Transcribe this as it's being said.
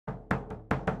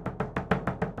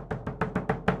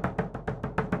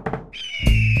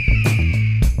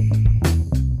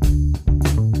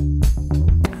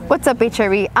What's up,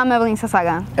 HRV? I'm Evelyn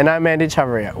Sasaga. And I'm Andy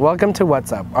Chavarria. Welcome to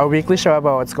What's Up, our weekly show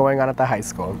about what's going on at the high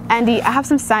school. Andy, I have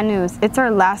some sad news. It's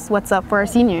our last What's Up for our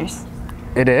seniors.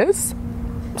 It is?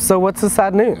 So what's the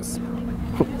sad news?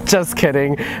 Just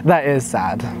kidding, that is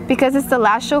sad. Because it's the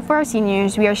last show for our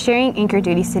seniors, we are sharing anchor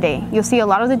duties today. You'll see a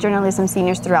lot of the journalism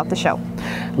seniors throughout the show.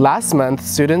 Last month,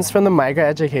 students from the Migrant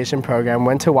Education Program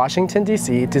went to Washington,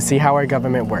 D.C. to see how our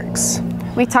government works.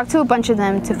 We talked to a bunch of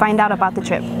them to find out about the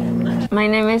trip. My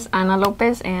name is Ana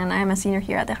Lopez and I'm a senior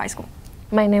here at the high school.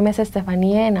 My name is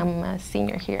Estefania and I'm a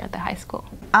senior here at the high school.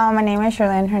 My name is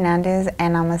Charlene Hernandez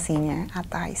and I'm a senior at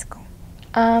the high school.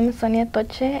 I'm Sonia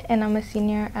Toche and I'm a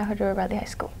senior at Hood River Valley High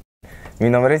School. Mi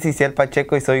nombre es Isiel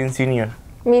Pacheco y soy un senior.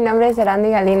 Mi nombre es Erandi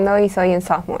Galindo y soy un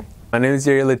sophomore. My name is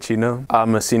Yuri Lechino.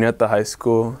 I'm a senior at the high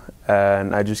school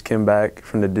and I just came back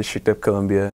from the District of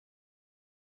Columbia.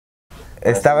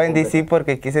 Estaba en DC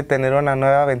porque quise tener una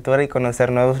nueva aventura y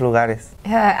conocer nuevos lugares.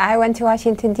 I went to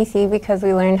Washington, D.C. because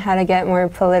we learned how to get more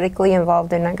politically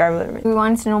involved in our government. We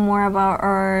wanted to know more about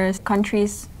our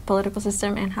country's political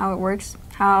system and how it works,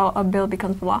 how a bill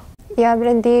becomes law. Yo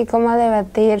aprendí cómo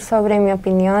debatir sobre mi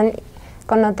opinión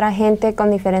con otra gente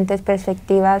con diferentes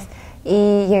perspectivas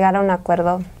y llegar a un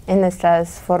acuerdo en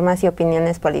nuestras formas y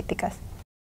opiniones políticas.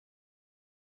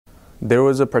 There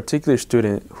was a particular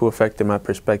student who affected my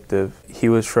perspective. He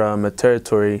was from a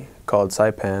territory called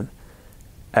Saipan,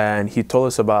 and he told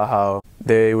us about how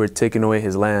they were taking away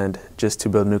his land just to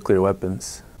build nuclear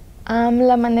weapons.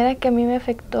 La manera que a mí me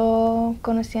afectó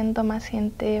conociendo más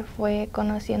gente fue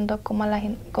conociendo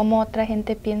cómo otra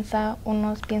gente piensa,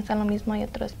 unos piensan lo mismo y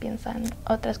otros piensan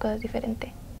otras cosas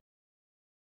diferentes.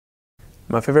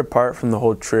 My favorite part from the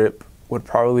whole trip would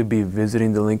probably be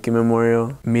visiting the Lincoln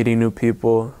Memorial, meeting new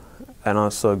people, and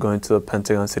also going to the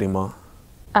Pentagon City Mall.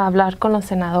 Hablar con los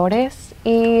senadores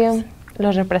y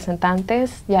los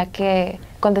representantes, ya que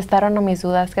contestaron a mis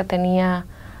dudas que tenía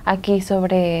aquí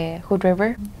sobre Hood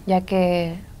River, ya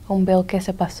que un bill que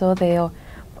se pasó de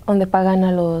donde pagan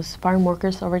a los farm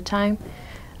workers overtime,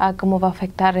 cómo va a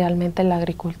afectar realmente la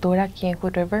agricultura aquí en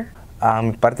Hood River.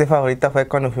 Mi parte favorita fue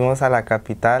cuando fuimos a la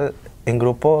capital en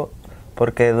grupo,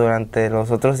 porque durante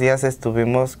los otros días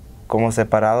estuvimos como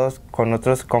separados con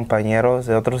otros compañeros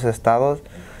de otros estados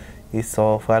y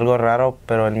fue algo raro,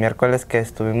 pero el miércoles que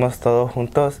estuvimos todos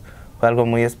juntos fue algo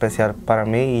muy especial para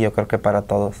mí y yo creo que para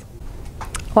todos.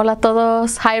 Hola a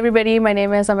todos. Hi everybody, my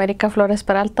name is America Flores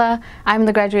Peralta. I'm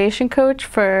the graduation coach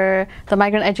for the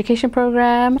Migrant Education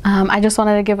Program. I just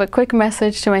wanted to give a quick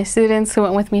message to my students who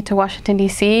went with me to Washington,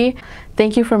 D.C.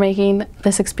 Thank you for making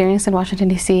this experience in Washington,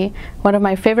 D.C. one of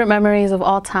my favorite memories of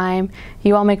all time.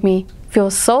 You all make me feel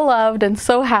so loved and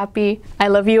so happy. I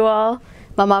love you all.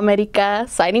 Mama America,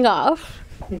 signing off.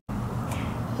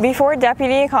 Before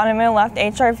Deputy Economo left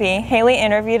HRV, Haley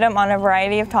interviewed him on a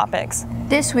variety of topics.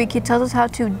 This week, he tells us how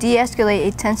to de-escalate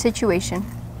a tense situation.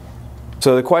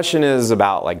 So the question is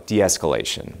about like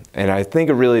de-escalation, and I think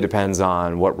it really depends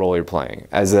on what role you're playing.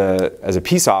 As a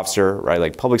peace officer, right,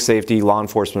 like public safety, law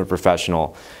enforcement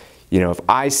professional, you know, if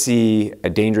I see a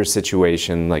dangerous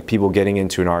situation, like people getting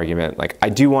into an argument, like I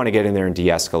do want to get in there and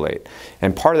de-escalate.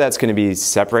 And part of that's going to be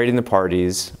separating the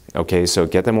parties, okay, so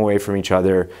get them away from each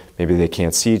other. Maybe they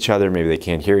can't see each other, maybe they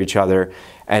can't hear each other.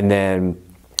 And then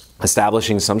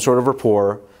establishing some sort of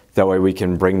rapport, that way we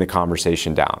can bring the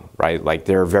conversation down, right? Like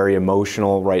they're very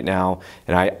emotional right now,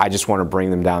 and I just want to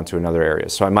bring them down to another area.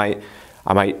 So I might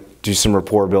do some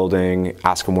rapport building,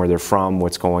 ask them where they're from,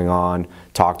 what's going on,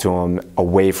 talk to them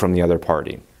away from the other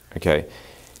party, okay?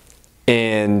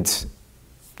 And,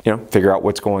 you know, figure out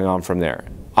what's going on from there.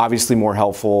 Obviously more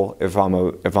helpful if I'm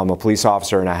a police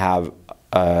officer and I have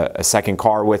a second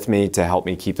car with me to help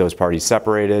me keep those parties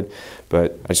separated,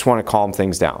 but I just want to calm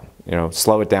things down, you know,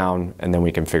 slow it down, and then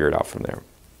we can figure it out from there.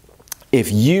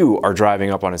 If you are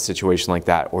driving up on a situation like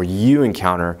that, or you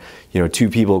encounter, you know, two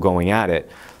people going at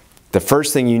it, the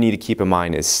first thing you need to keep in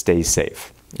mind is stay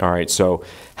safe. All right, so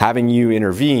having you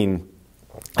intervene,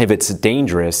 if it's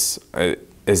dangerous,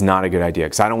 is not a good idea,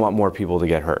 because I don't want more people to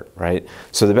get hurt, right?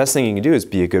 So the best thing you can do is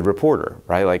be a good reporter,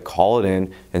 right? Like call it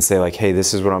in and say like, hey,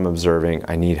 this is what I'm observing,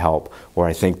 I need help, or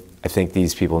I think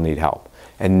these people need help.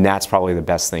 And that's probably the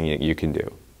best thing you can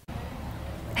do.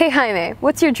 Hey Jaime,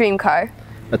 what's your dream car?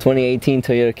 A 2018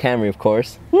 Toyota Camry, of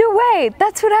course. No way,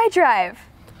 that's what I drive.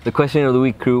 The question of the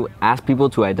week crew asks people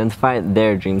to identify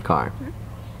their dream car.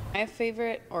 My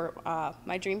favorite, or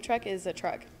my dream truck is a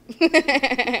truck.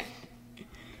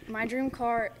 My dream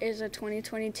car is a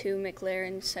 2022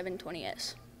 McLaren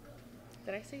 720S.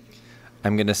 Did I say dream?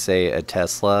 I'm going to say a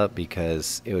Tesla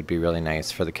because it would be really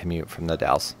nice for the commute from the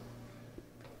Dalles.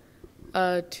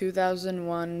 A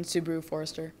 2001 Subaru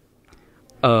Forester.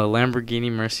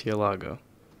 Lamborghini Murcielago.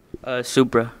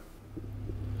 Supra.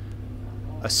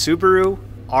 A Subaru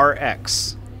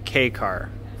RX K car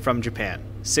from Japan,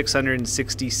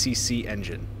 660cc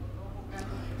engine.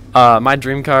 My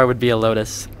dream car would be a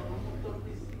Lotus.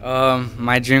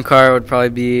 My dream car would probably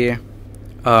be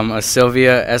a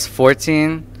Silvia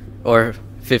S14 or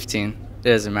 15. It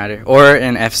doesn't matter. Or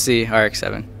an FC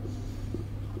RX-7.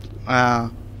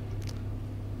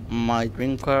 My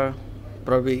dream car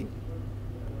probably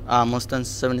Mustang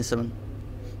 77.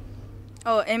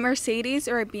 Oh, a Mercedes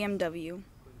or a BMW?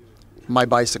 My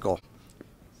bicycle.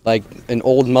 Like an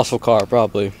old muscle car,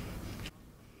 probably.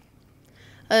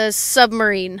 A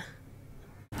submarine.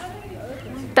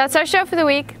 That's our show for the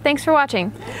week. Thanks for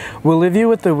watching. We'll leave you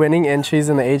with the winning entries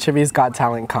in the HRV's Got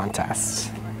Talent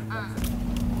contest.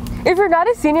 If you're not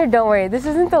a senior, don't worry. This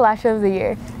isn't the last show of the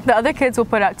year. The other kids will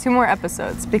put out 2 more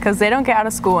episodes because they don't get out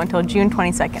of school until June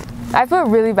 22nd. I feel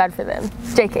really bad for them.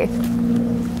 JK.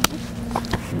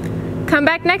 Come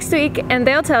back next week and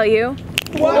they'll tell you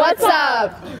What's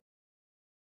up?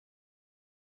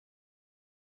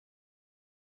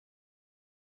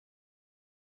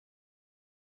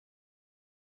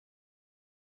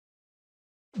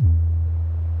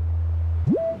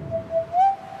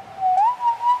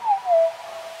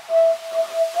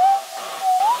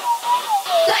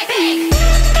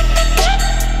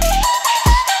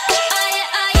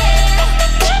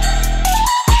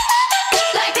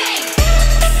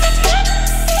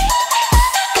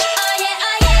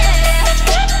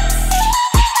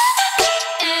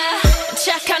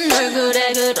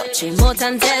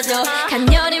 못한 태도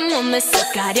간녀린 몸에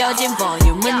쏙 가려진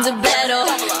볼륨은 두 배로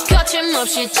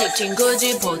거침없이 찍힌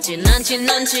굳이 보진 않지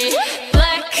넌지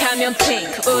Black 하면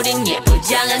pink 우린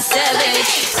예쁘장한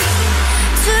savage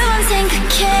두 번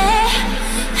생각해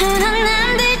흔한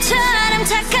남들처럼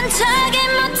착한 척이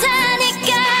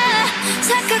못하니까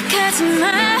착각하지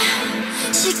마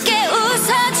쉽게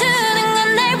웃어주는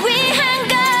건 날 위한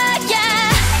거야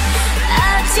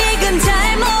아직은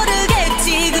잘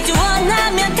모르겠지 그저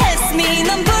원하면 test me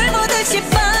넌 불보듯이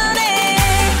뻔해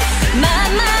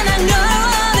만만한 걸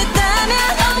원했다면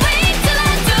I'll wait till I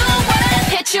do what I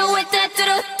hit you with that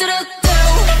뚜루뚜루뚜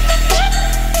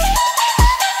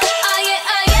Oh yeah,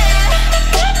 oh yeah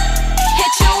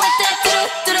Hit you with that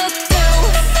뚜루뚜루뚜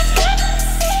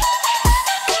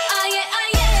Oh yeah, oh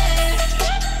yeah